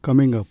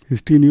Coming up,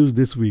 History News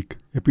This Week,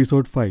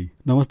 Episode 5.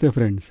 Namaste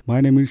friends, my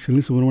name is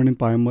Shilini Subramanian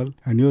Payamal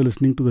and you are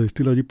listening to the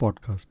Historylogy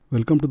podcast.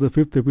 Welcome to the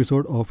 5th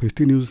episode of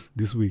History News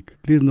This Week.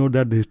 Please note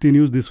that the History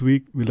News This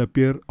Week will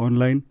appear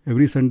online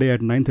every Sunday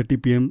at 9:30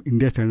 pm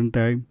India Standard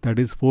Time, that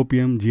is 4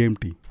 pm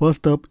GMT.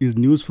 First up is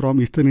news from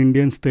eastern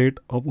Indian state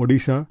of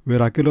Odisha,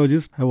 where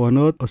archaeologists have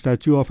unearthed a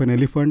statue of an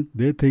elephant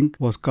they think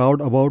was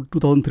carved about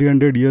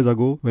 2300 years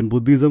ago when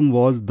Buddhism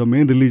was the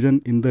main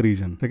religion in the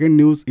region. Second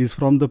news is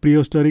from the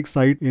prehistoric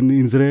site in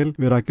Israel,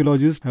 where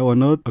archaeologists have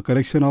unearthed a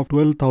collection of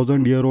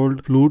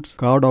 12,000-year-old flutes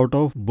carved out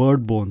of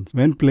bird bones.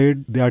 When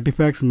played, the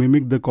artifacts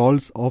mimic the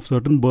calls of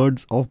certain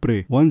birds of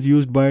prey, once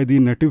used by the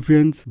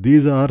Natufians.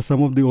 These are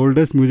some of the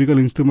oldest musical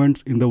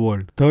instruments in the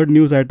world. Third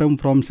news item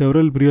from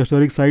several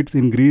prehistoric sites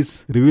in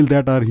Greece reveal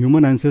that our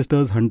human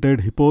ancestors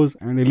hunted hippos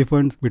and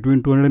elephants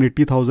between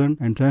 280,000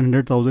 and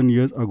 700,000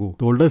 years ago.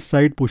 The oldest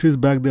site pushes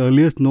back the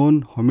earliest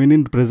known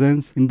hominin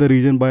presence in the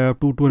region by up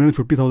to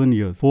 250,000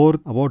 years.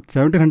 Fourth, about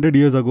 1700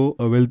 years ago,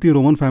 a wealthy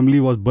Roman family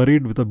was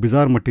buried with a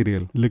bizarre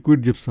material,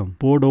 liquid gypsum,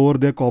 poured over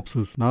their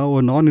corpses. Now,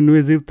 a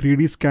non-invasive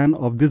 3D scan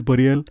of this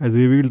burial has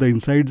revealed the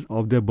insides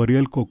of their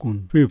burial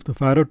cocoon. Fifth, the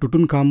pharaoh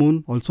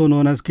Tutankhamun, also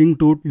known as King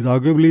Tut, is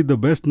arguably the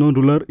best known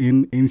ruler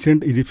in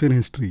ancient Egyptian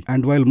history.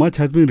 And while much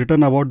has been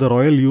written about the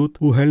royal youth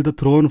who held the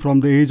throne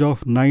from the age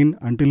of 9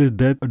 until his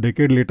death a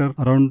decade later,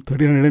 around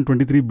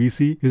 1323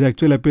 BC, his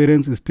actual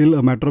appearance is still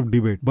a matter of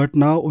debate. But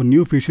now, a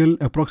new official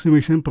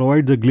approximation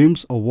provides a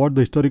glimpse of what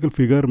the historical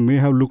figure may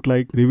have looked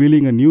like,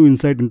 revealing a new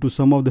insight into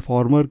some of the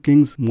former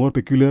king's more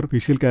peculiar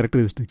facial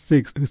characteristics.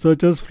 6.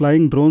 Researchers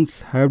flying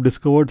drones have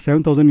discovered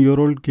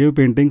 7,000-year-old cave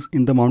paintings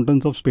in the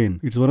mountains of Spain.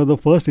 It's one of the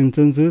first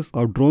instances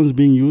of drones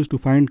being used to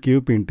find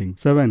cave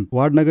paintings. 7.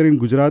 Vadnagar in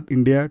Gujarat,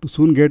 India, to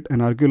soon get an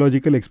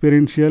archaeological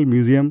experiential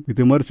museum with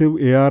immersive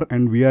AR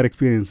and VR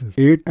experiences.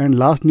 8. And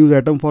last news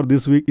item for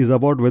this week is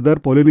about whether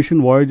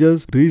Polynesian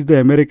voyagers reached the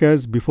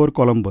Americas before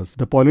Columbus.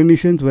 The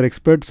Polynesians were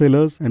expert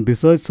sailors, and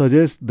research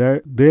suggests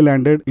that they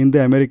landed in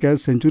the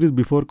Americas centuries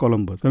before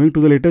Columbus. Coming to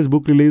the latest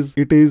book release,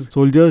 it is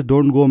Soldiers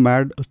Don't Go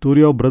Mad, a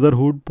story of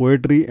brotherhood,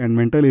 poetry and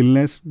mental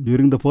illness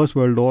during the First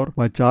World War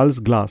by Charles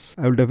Glass.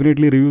 I will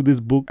definitely review this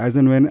book as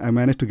and when I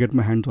manage to get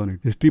my hands on it.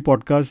 History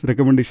podcast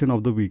recommendation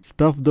of the week: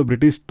 Stuff the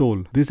British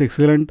Stole. This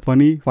excellent,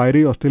 funny,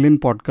 fiery Australian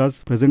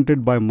podcast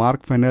presented by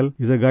Mark Fennell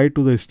is a guide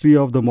to the history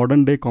of the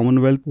modern day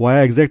Commonwealth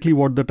via exactly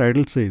what the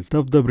title says: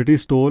 Stuff the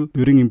British stole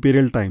during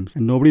imperial times.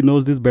 And nobody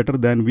knows this better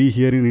than we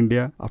here in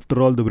India.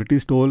 After all, the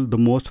British stole the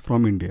most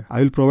from India.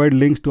 I will provide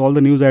links to all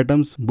the news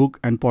items, book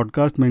and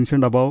podcast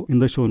mentioned above in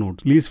the show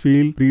notes. Please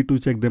feel free to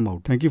check them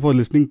out. Thank you for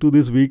listening to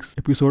this week's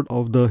episode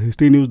of the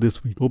History News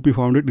This Week. Hope you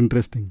found it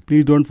interesting.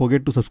 Please don't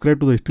forget to subscribe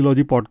to the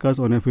Historylogy podcast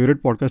on your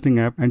favorite podcasting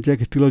app and check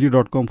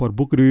historylogy.com for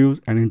book reviews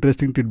and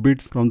interesting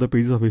tidbits from the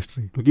pages of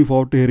history. Looking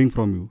forward to hearing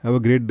from you. Have a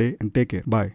great day and take care. Bye.